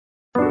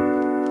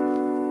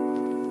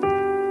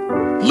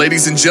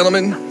Ladies and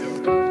gentlemen,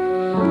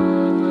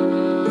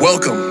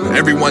 welcome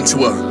everyone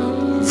to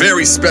a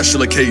very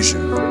special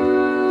occasion.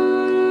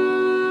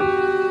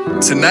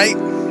 Tonight,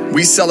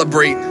 we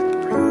celebrate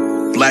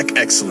Black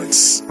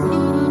excellence.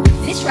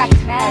 This track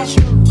is mad.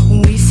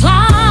 We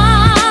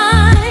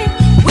fly,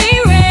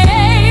 we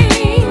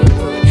reign,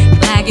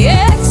 Black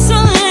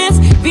excellence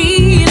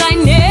be thy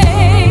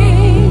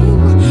name.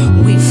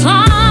 We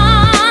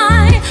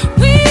fly,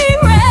 we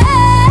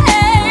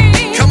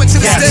reign. Coming to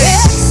the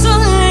stage,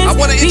 I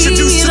want to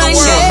introduce to the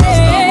world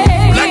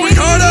Black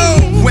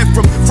Ricardo. Went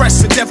from fresh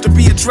to death to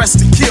being dressed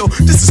to kill.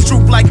 This is true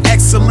Black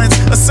excellence,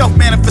 a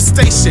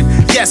self-manifestation.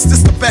 Yes,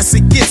 this the best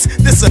it gets.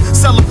 This a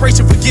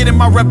celebration for getting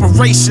my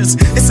reparations.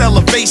 It's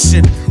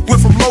elevation.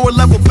 Went from lower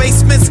level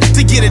basements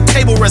to getting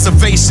table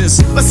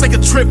reservations. Let's take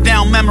a trip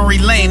down memory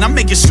lane. I'm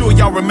making sure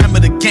y'all remember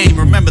the game.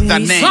 Remember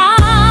that name.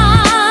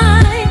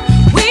 Fly,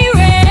 we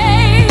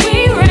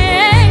reign,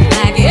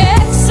 Black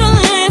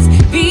excellence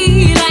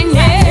be thy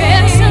name.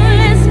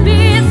 Excellence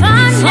be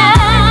thy name.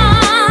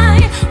 Fly,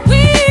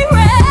 we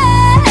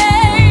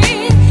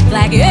reign,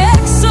 Black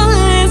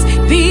excellence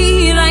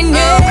be thy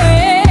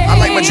name. I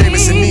like my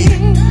Jameson neat.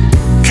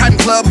 Cotton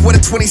club with a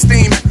 20s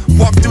theme.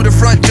 Walk through the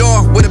front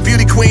door with a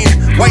beauty queen.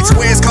 White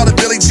squares, call it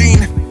Billie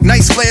Jean.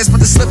 Nice flares, but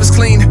the slippers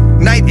clean.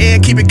 Night air,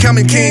 keep it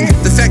coming, king.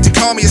 The fact you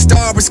call me a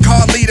star was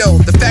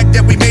Carlito. The fact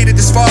that we made it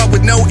this far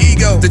with no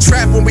ego. The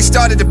trap when we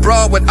started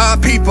abroad with our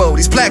people.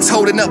 These blacks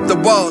holding up the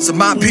walls of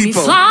my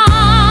people. We fly.